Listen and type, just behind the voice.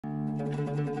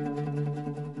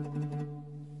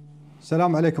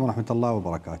Assalamu alaikum wa rahmatullahi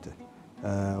wa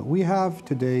barakatuh. We have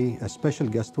today a special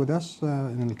guest with us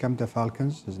in the Kamda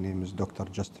Falcons. His name is Dr.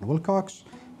 Justin Wilcox,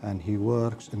 and he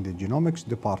works in the Genomics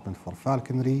department for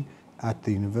Falconry at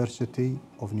the University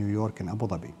of New York in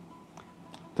Abuظbي.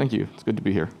 Thank you. It's good to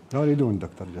be here. How are you doing,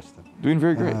 Dr. Justin? Doing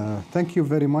very great. Thank you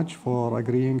very much for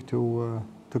agreeing to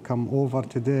come over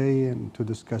today and to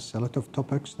discuss a lot of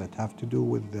topics that have to do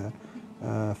with the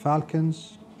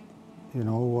falcons,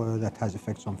 that has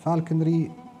effects on falconry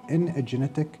in a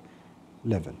genetic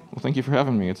level. Well, thank you for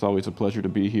having me. It's always a pleasure to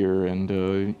be here, and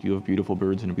you have beautiful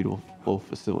birds in a beautiful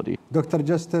facility. Dr.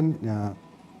 Justin,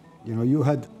 you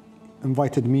had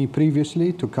invited me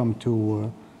previously to come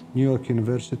to New York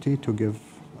University to give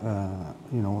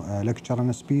a lecture and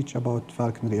a speech about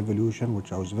falconry evolution,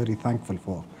 which I was very thankful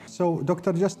for. So,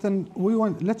 Dr. Justin,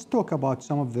 let's talk about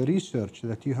some of the research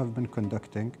that you have been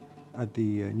conducting at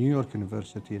the New York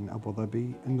University in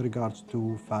Abuظbي in regards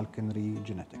to falconry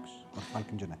genetics, or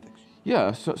falcon genetics.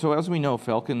 Yeah, so as we know,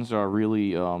 falcons are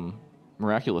really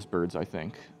miraculous birds, I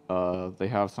think. They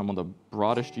have some of the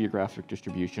broadest geographic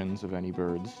distributions of any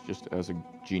birds, just as a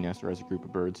genus or as a group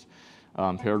of birds.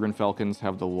 Peregrine falcons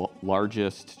have the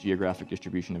largest geographic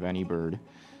distribution of any bird.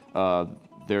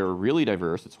 They're really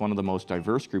diverse. It's one of the most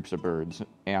diverse groups of birds,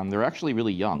 and they're actually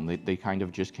really young. They kind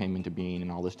of just came into being,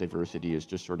 and all this diversity is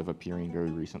just sort of appearing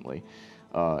very recently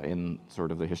in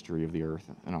sort of the history of the Earth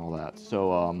and all that.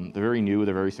 So they're very new,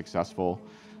 they're very successful,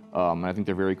 and I think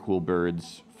they're very cool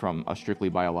birds from a strictly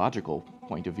biological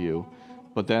point of view,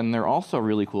 but then they're also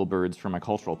really cool birds from a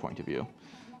cultural point of view.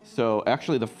 So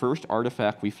actually the first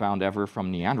artifact we found ever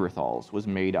from Neanderthals was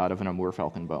made out of an Amur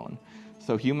falcon bone.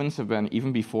 So humans have been,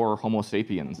 even before Homo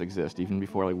sapiens exist, even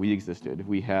before we existed,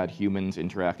 we had humans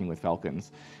interacting with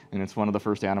falcons. And it's one of the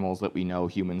first animals that we know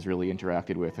humans really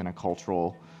interacted with in a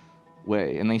cultural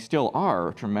way. And they still are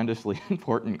a tremendously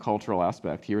important cultural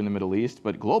aspect here in the Middle East,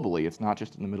 but globally, it's not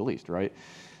just in the Middle East, right?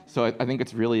 So I think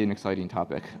it's really an exciting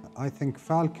topic. I think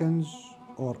falcons,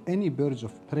 or any birds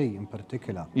of prey in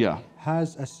particular,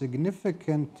 has a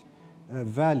significant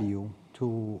value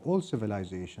to all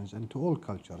civilizations and to all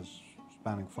cultures,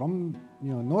 spanning from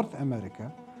North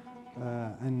America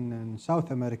and South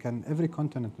America and every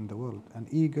continent in the world. An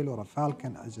eagle or a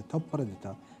falcon as a top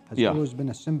predator has always been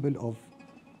a symbol of,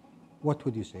 what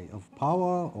would you say, of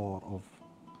power or of...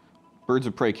 Birds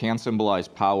of prey can symbolize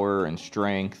power and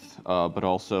strength, but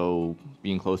also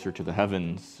being closer to the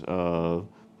heavens,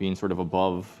 being sort of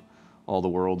above all the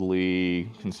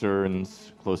worldly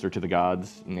concerns, closer to the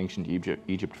gods in ancient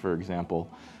Egypt, for example.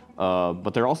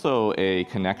 But they're also a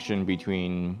connection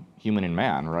between human and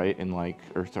man, right?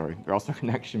 They're also a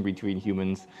connection between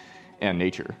humans and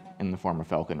nature in the form of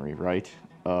falconry, right?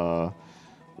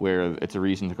 Where it's a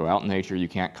reason to go out in nature. You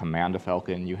can't command a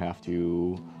falcon, you have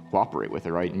to cooperate with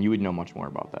it, right? And you would know much more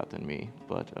about that than me,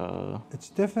 but... It's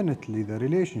definitely the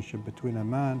relationship between a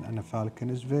man and a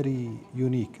falcon is very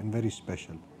unique and very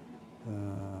special.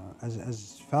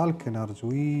 As falconers,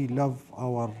 we love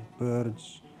our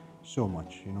birds so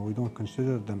much. We don't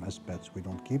consider them as pets. We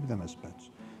don't keep them as pets.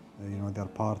 They're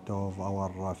part of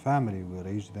our family. We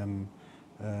raise them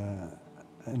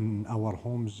in our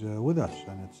homes with us,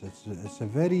 and it's a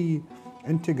very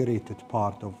integrated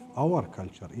part of our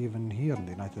culture, even here in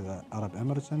the United Arab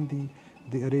Emirates and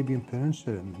the Arabian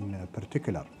Peninsula in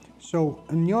particular. So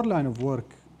in your line of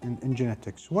work in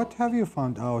genetics, what have you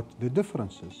found out the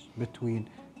differences between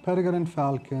peregrine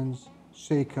falcons,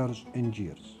 sakers, and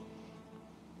gyrs?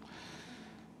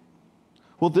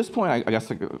 Well, at this point, I guess,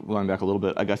 going back a little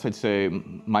bit, I guess I'd say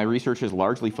my research is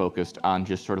largely focused on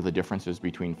just sort of the differences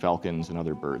between falcons and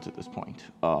other birds at this point,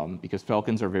 because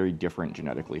falcons are very different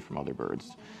genetically from other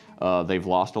birds. They've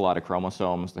lost a lot of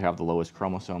chromosomes. They have the lowest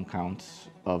chromosome counts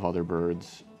of other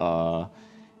birds,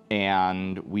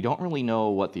 and we don't really know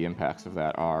what the impacts of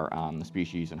that are on the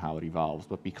species and how it evolves.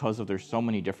 But because there's so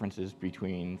many differences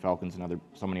between falcons and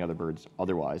so many other birds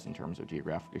otherwise in terms of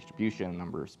geographic distribution,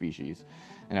 number of species,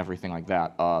 and everything like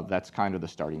that, that's kind of the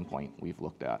starting point we've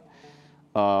looked at.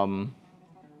 Beyond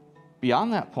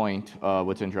that point,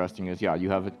 what's interesting is, you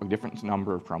have a different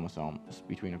number of chromosomes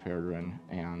between a peregrine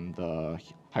and the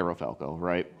hierofalco,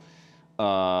 right?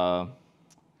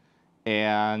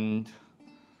 And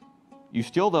you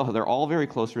still, though, they're all very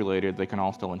close related. They can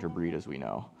all still interbreed, as we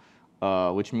know,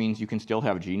 which means you can still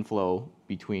have gene flow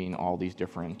between all these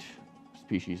different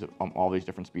species,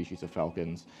 of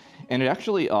falcons. And it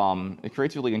actually, it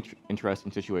creates a really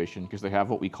interesting situation because they have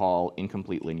what we call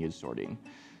incomplete lineage sorting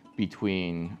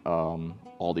between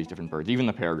all these different birds, even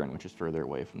the peregrine, which is further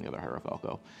away from the other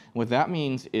hierofalco. What that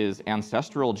means is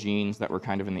ancestral genes that were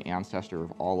kind of in the ancestor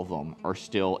of all of them are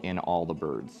still in all the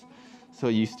birds. So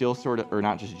you still sort of, or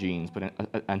not just genes, but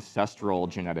ancestral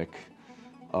genetic,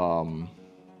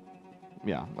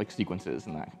 yeah, like sequences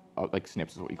and that, like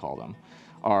SNPs is what we call them,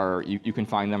 you can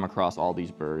find them across all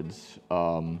these birds,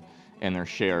 and they're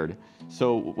shared.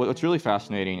 So what's really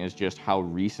fascinating is just how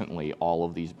recently all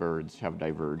of these birds have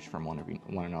diverged from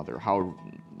one another, how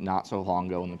not so long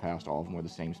ago in the past all of them were the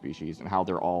same species, and how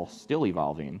they're all still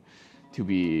evolving to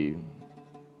be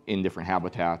in different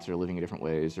habitats or living in different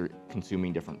ways or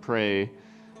consuming different prey,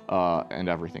 and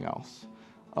everything else.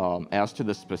 As to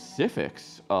the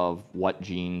specifics of what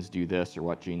genes do this or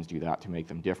what genes do that to make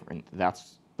them different,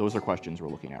 those are questions we're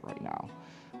looking at right now.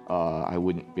 I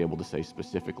wouldn't be able to say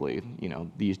specifically, you know,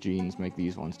 these genes make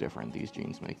these ones different, these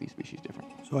genes make these species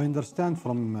different. So I understand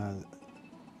from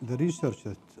the research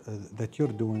that you're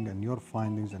doing and your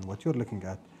findings and what you're looking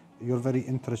at, you're very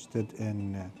interested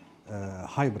in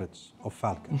hybrids of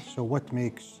falcons. So what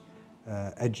makes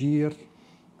a gyr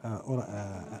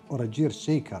or a gyr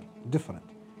shaker different?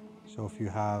 So if you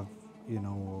have, you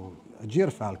know, a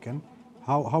gyr falcon,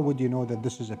 how would you know that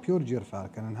this is a pure gyr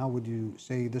falcon, and how would you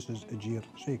say this is a gyr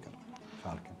shaker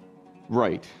falcon?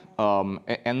 Right,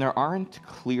 and there aren't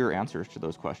clear answers to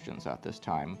those questions at this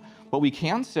time. What we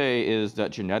can say is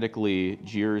that genetically,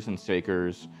 gyrs and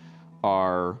sakers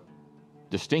are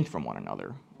distinct from one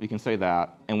another. We can say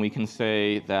that, and we can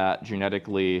say that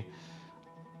genetically,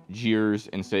 gyrs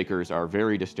and sakers are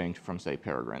very distinct from, say,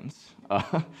 peregrines.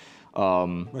 But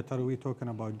are we talking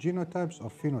about genotypes or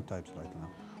phenotypes right now?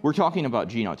 We're talking about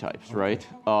genotypes, okay, right?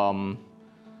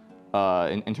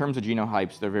 In terms of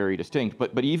genotypes, they're very distinct.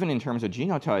 But even in terms of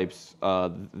genotypes,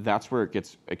 that's where it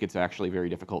gets actually very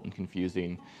difficult and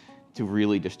confusing to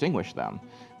really distinguish them,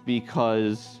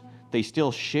 because they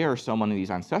still share so many of these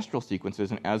ancestral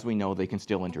sequences, and as we know, they can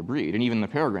still interbreed. And even the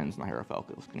peregrines and the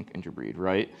hierofalcons can interbreed,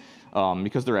 right?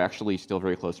 Because they're actually still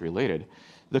very closely related.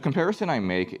 The comparison I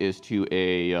make is to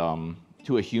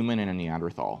a human and a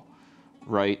Neanderthal,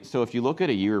 right? So if you look at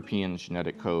a European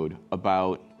genetic code,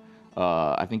 about,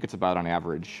 I think it's about on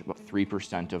average, about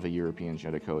 3% of a European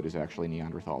genetic code is actually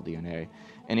Neanderthal DNA.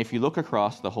 And if you look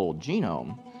across the whole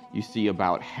genome, you see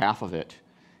about half of it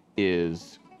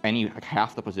is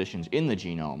half the positions in the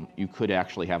genome, you could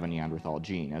actually have a Neanderthal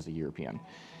gene as a European.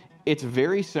 It's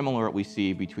very similar what we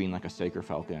see between like a saker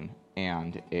falcon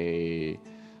and a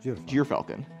gyr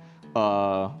falcon,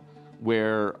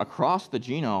 where across the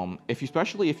genome,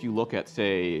 especially if you look at,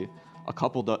 say, the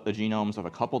genomes of a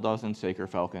couple dozen saker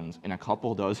falcons and a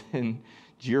couple dozen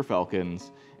gyr falcons,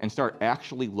 and start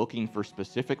actually looking for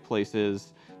specific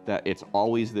places that it's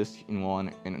always this in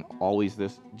one and always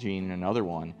this gene in another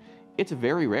one, it's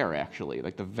very rare, actually.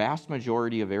 Like the vast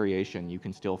majority of variation you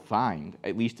can still find,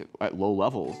 at least at low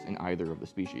levels, in either of the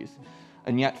species.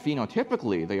 And yet,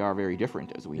 phenotypically, they are very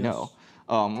different, as we know.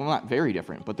 Well, not very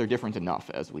different, but they're different enough,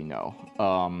 as we know.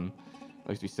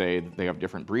 As we say, they have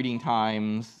different breeding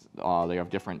times. They have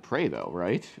different prey, though,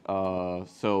 right?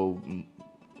 So,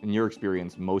 in your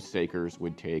experience, most sakers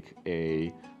would take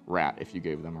a rat if you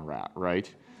gave them a rat, right?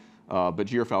 But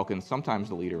gyr falcons, sometimes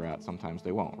they'll eat a rat, sometimes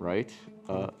they won't, right?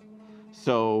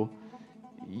 So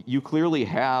you clearly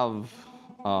have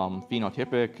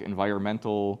phenotypic,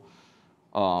 environmental,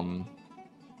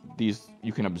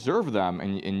 you can observe them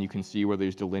and you can see where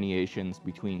these delineations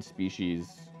between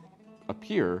species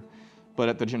appear, but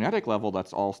at the genetic level,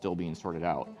 that's all still being sorted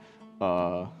out.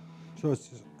 So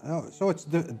it's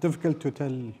difficult to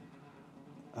tell,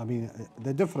 I mean,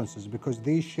 the differences, because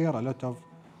they share a lot of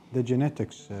the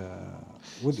genetics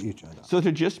with each other. So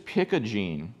to just pick a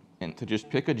gene,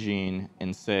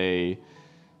 and say,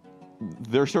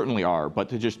 there certainly are, but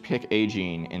to just pick a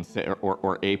gene and say,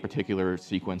 or a particular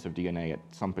sequence of DNA at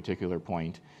some particular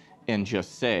point, and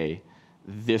just say,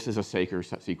 this is a saker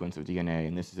sequence of DNA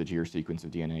and this is a gyr sequence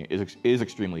of DNA is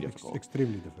extremely difficult.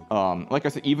 Extremely difficult. Like I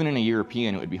said, even in a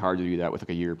European, it would be hard to do that with like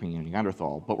a European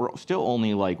Neanderthal, but we're still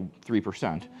only like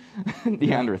 3%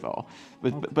 Neanderthal.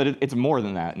 But it's more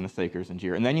than that in the sakers and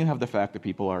gyr. And then you have the fact that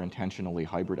people are intentionally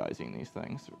hybridizing these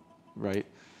things, right?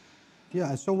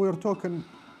 Yeah, so we're talking,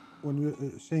 when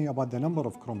you're saying about the number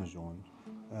of chromosomes,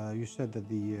 you said that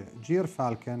the gyr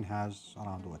falcon has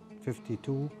around what,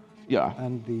 52? Yeah.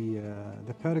 And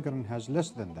the peregrine has less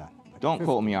than that. Like Don't 50.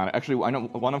 quote me on it. Actually, I know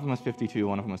one of them is 52,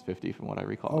 one of them is 50, from what I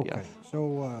recall. Okay, yes.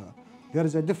 so there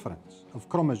is a difference of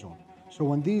chromosome. So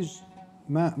when these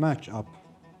match up,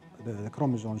 the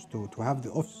chromosomes to have the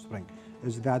offspring,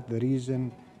 is that the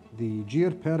reason the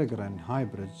gyr peregrine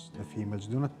hybrids, the females,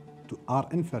 are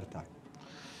infertile?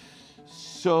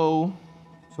 So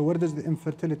where does the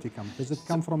infertility come? Does it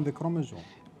come from the chromosome?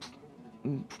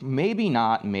 Maybe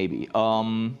not, maybe.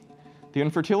 The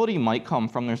infertility might come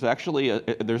from, there's actually,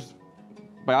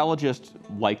 biologists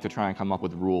like to try and come up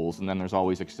with rules, and then there's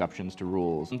always exceptions to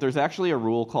rules. There's actually a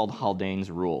rule called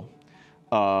Haldane's rule,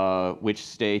 which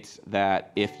states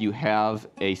that if you have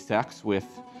a sex with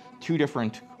two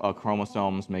different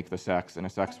chromosomes make the sex, and a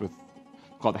sex with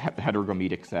called the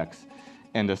heterogametic sex,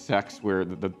 and a sex where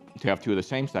to have two of the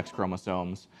same sex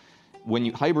chromosomes, when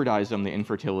you hybridize them, the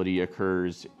infertility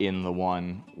occurs in the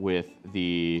one with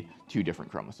the two different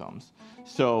chromosomes.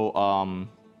 So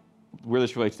where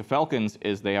this relates to falcons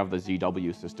is they have the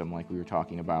ZW system, like we were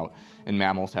talking about, and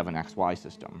mammals have an XY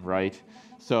system, right?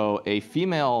 So a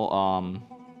female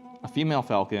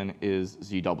falcon is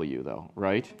ZW, though,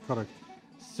 right? Correct.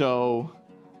 So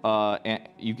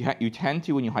you tend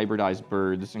to, when you hybridize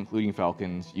birds, including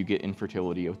falcons, you get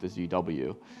infertility with the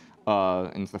ZW.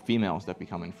 And it's the females that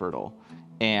become infertile.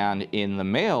 And in the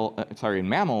in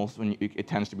mammals, it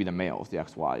tends to be the males, the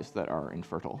XYs, that are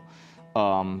infertile.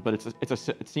 But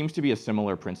it seems to be a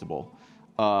similar principle.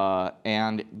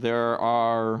 And there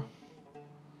are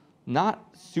not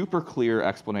super clear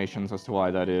explanations as to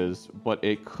why that is, but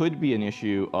it could be an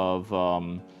issue of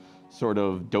sort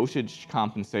of dosage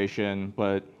compensation.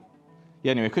 But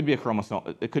yeah, anyway, it could be a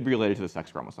chromosome. It could be related to the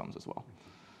sex chromosomes as well.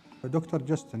 Dr.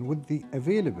 Justin, with the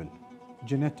available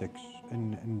genetics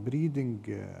in breeding,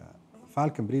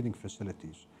 falcon breeding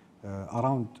facilities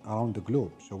around the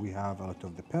globe, so we have a lot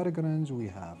of the peregrines, we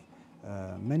have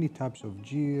many types of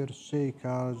gyrs,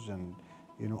 sakers, and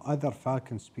other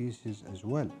falcon species as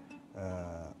well.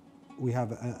 We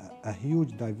have a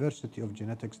huge diversity of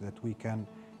genetics that we can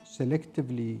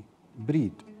selectively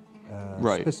breed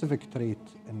specific trait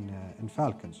in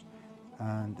falcons.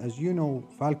 And as you know,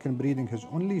 falcon breeding has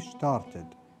only started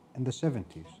in the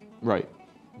 70s. Right.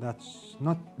 That's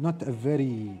not a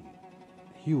very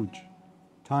huge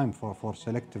time for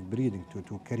selective breeding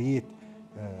to create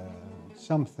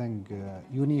something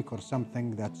unique or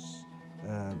something that's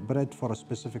bred for a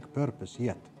specific purpose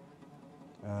yet.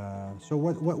 So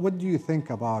what do you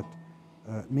think about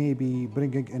maybe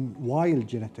bringing in wild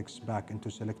genetics back into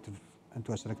a selective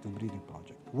breeding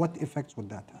project? What effects would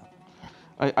that have?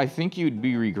 I think you'd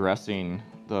be regressing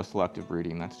the selective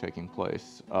breeding that's taking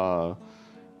place.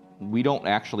 We don't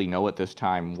actually know at this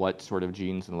time what sort of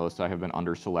genes and loci have been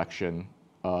under selection,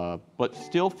 but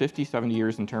still 50, 70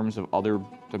 years in terms of other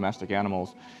domestic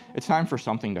animals, it's time for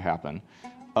something to happen.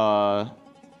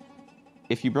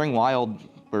 If you bring wild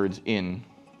birds in,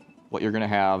 what you're going to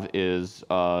have is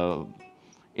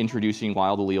introducing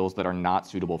wild alleles that are not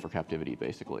suitable for captivity,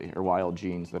 basically, or wild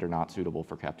genes that are not suitable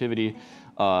for captivity,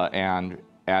 and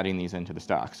adding these into the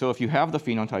stock. So if you have the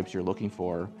phenotypes you're looking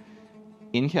for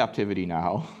in captivity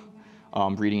now,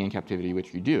 breeding in captivity,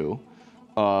 which you do,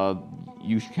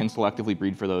 you can selectively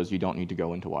breed for those. You don't need to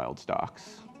go into wild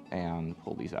stocks and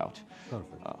pull these out.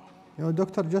 Perfect.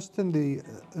 Dr. Justin, the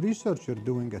research you're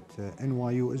doing at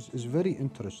NYU is very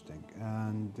interesting,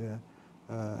 and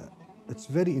it's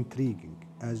very intriguing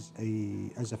as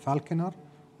a falconer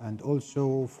and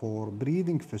also for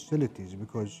breeding facilities,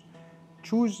 because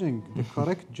choosing the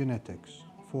correct genetics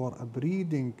for a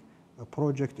breeding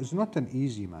project is not an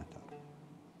easy matter.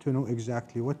 To know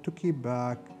exactly what to keep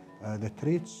back, the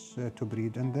traits to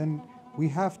breed, and then we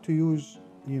have to use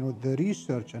the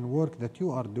research and work that you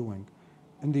are doing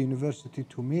in the university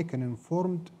to make an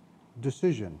informed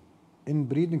decision in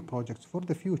breeding projects for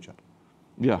the future.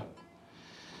 Yeah.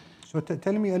 So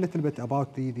tell me a little bit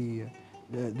about the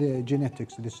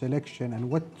genetics, the selection, and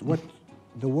what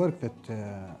the work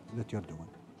that you're doing.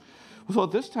 So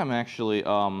at this time, actually,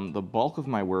 the bulk of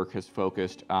my work has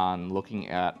focused on looking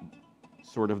at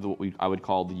sort of I would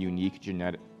call the unique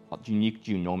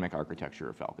genomic architecture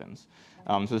of falcons.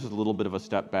 So this is a little bit of a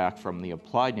step back from the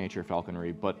applied nature of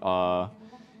falconry, but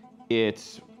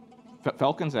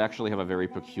falcons actually have a very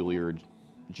peculiar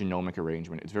genomic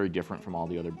arrangement. It's very different from all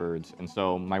the other birds, and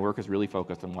so my work is really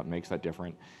focused on what makes that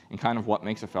different and kind of what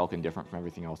makes a falcon different from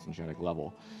everything else in genetic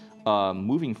level.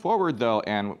 Moving forward, though,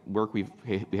 and work we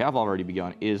have already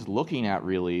begun is looking at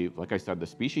really, like I said, the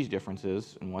species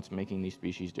differences and what's making these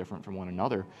species different from one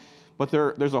another. But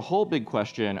there's a whole big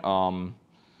question,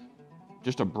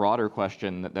 just a broader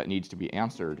question that needs to be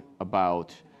answered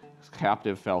about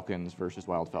captive falcons versus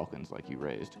wild falcons, like you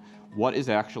raised. What is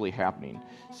actually happening?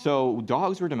 So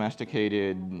dogs were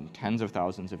domesticated tens of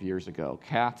thousands of years ago.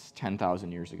 Cats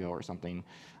 10,000 years ago or something.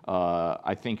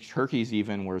 I think turkeys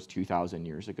even was 2,000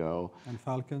 years ago. And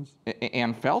falcons?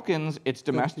 And falcons, it's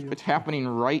domestic. It's happening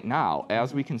right now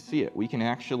as we can see it. We can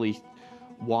actually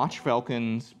watch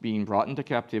falcons being brought into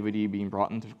captivity, being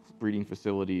brought into breeding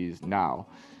facilities now.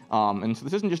 And so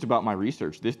this isn't just about my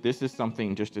research. This is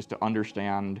something just to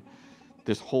understand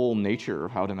this whole nature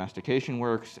of how domestication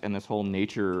works and this whole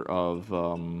nature of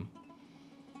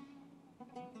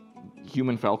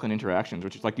human falcon interactions,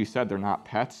 which is, like you said, they're not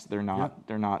pets, they're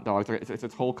not dogs. It's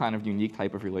this whole kind of unique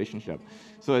type of relationship.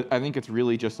 So I think it's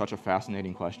really just such a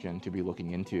fascinating question to be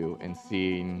looking into and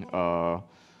seeing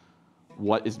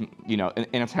what is, and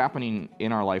it's happening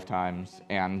in our lifetimes,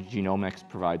 and genomics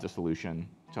provides a solution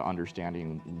to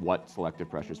understanding what selective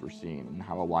pressures we're seeing and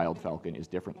how a wild falcon is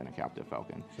different than a captive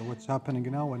falcon. So what's happening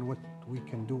now and what we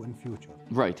can do in future.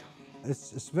 Right.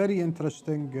 It's very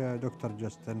interesting, Dr.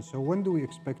 Justin. So when do we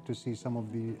expect to see some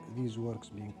of these works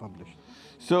being published?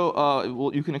 So,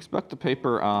 well, you can expect a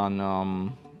paper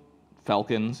on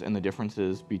falcons and the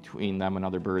differences between them and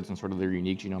other birds and sort of their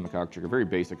unique genomic architecture, very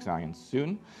basic science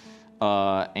soon.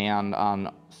 And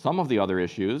on some of the other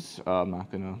issues, I'm not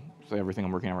going to say everything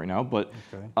I'm working on right now, but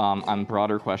on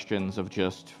broader questions of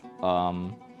just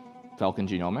falcon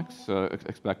genomics,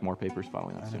 expect more papers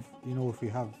following that soon. If we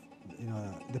have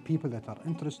the people that are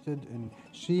interested in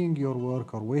seeing your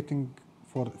work or waiting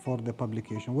for the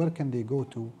publication, where can they go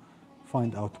to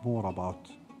find out more about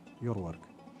your work?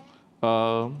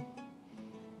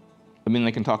 I mean,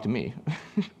 they can talk to me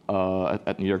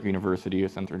at New York University,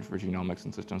 Center for Genomics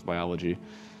and Systems Biology.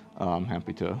 I'm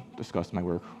happy to discuss my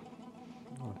work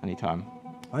anytime.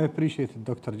 I appreciate it,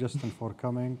 Dr. Justin, for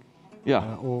coming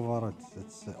over.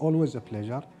 It's always a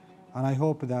pleasure. And I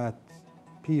hope that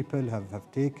people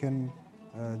have taken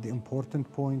the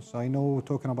important points. I know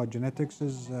talking about genetics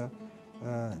is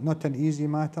not an easy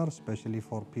matter, especially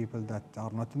for people that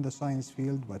are not in the science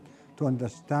field, but to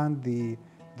understand the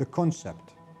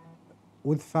concept.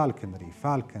 With falconry,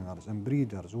 falconers and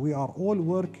breeders, we are all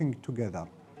working together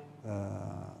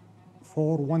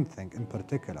for one thing in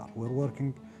particular. We're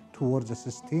working towards a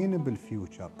sustainable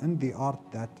future in the art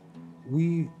that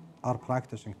we are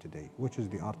practicing today, which is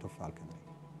the art of falconry.